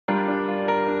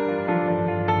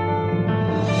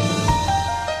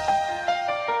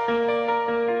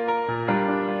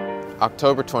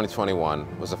October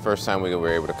 2021 was the first time we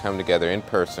were able to come together in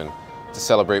person to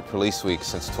celebrate Police Week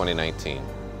since 2019.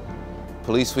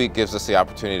 Police Week gives us the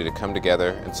opportunity to come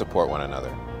together and support one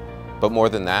another. But more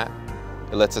than that,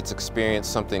 it lets us experience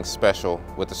something special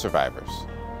with the survivors.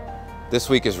 This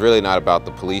week is really not about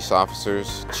the police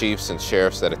officers, chiefs, and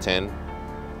sheriffs that attend.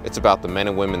 It's about the men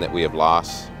and women that we have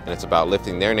lost, and it's about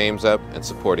lifting their names up and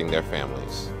supporting their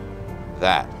families.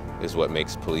 That is what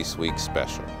makes Police Week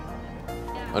special.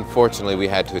 Unfortunately, we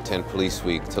had to attend Police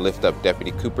Week to lift up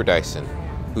Deputy Cooper Dyson,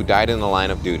 who died in the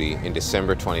line of duty in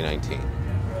December 2019.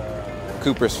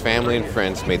 Cooper's family and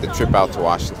friends made the trip out to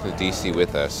Washington D.C.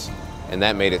 with us, and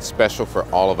that made it special for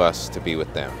all of us to be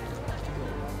with them.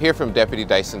 Hear from Deputy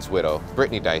Dyson's widow,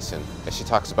 Brittany Dyson, as she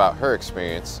talks about her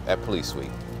experience at Police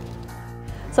Week.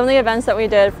 Some of the events that we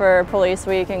did for Police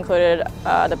Week included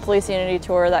the Police Unity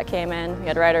Tour that came in. We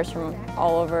had riders from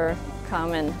all over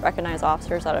come and recognize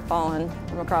officers that had fallen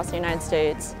from across the United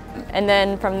States. And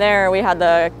then from there we had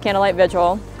the Candlelight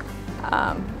Vigil.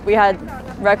 We had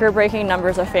record-breaking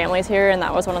numbers of families here, and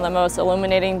that was one of the most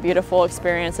illuminating, beautiful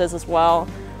experiences as well.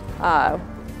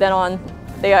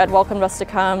 They had welcomed us to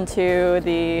come to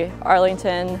the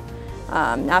Arlington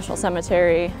National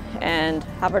Cemetery and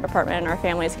have our department and our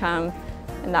families come,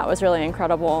 and that was really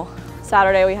incredible.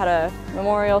 Saturday we had a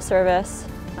memorial service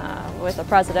with the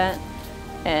president,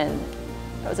 and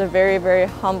it was a very, very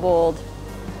humbled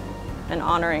and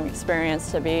honoring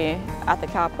experience to be at the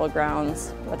Capitol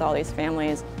grounds with all these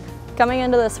families. Coming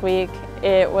into this week,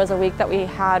 it was a week that we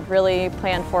had really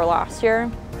planned for last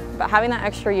year, but having that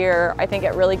extra year, I think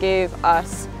it really gave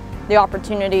us the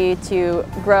opportunity to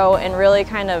grow and really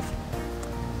kind of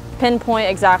pinpoint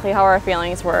exactly how our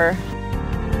feelings were.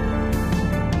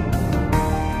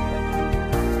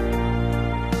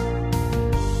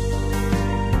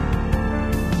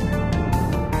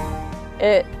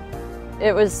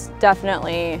 It was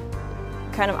definitely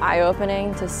kind of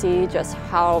eye-opening to see just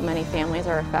how many families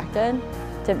are affected,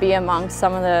 to be amongst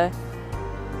some of the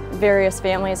various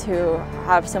families who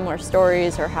have similar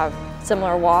stories or have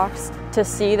similar walks, to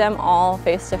see them all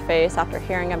face to face after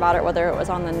hearing about it, whether it was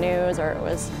on the news or it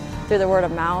was through the word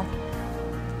of mouth.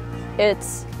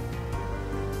 It's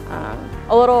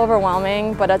a little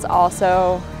overwhelming, but it's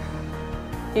also,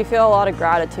 you feel a lot of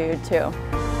gratitude too.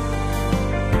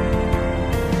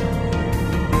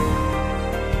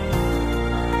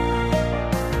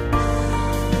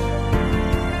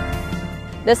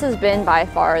 This has been by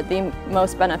far the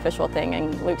most beneficial thing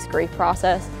in Luke's grief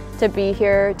process, to be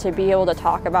here, to be able to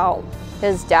talk about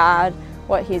his dad,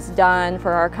 what he's done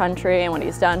for our country and what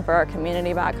he's done for our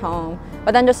community back home,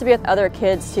 but then just to be with other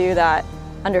kids too that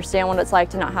understand what it's like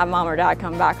to not have mom or dad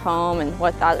come back home and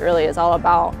what that really is all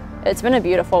about. It's been a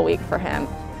beautiful week for him.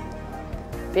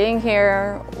 Being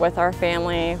here with our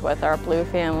family, with our Blue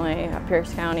family at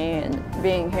Pierce County, and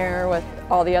being here with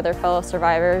all the other fellow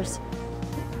survivors,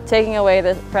 taking away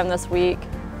from this week,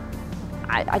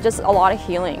 a lot of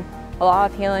healing. A lot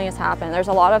of healing has happened. There's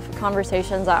a lot of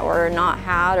conversations that were not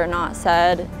had or not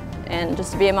said, and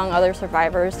just to be among other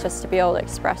survivors, just to be able to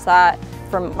express that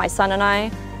from my son and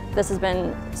I, this has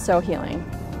been so healing.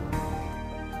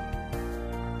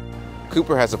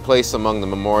 Cooper has a place among the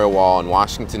memorial wall in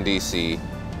Washington, D.C.,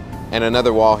 and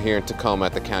another wall here in Tacoma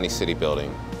at the County City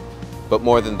Building. But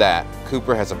more than that,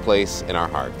 Cooper has a place in our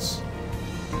hearts.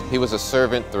 He was a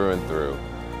servant through and through,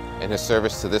 and his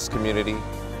service to this community,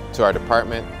 to our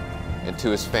department, and to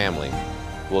his family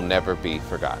will never be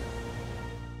forgotten.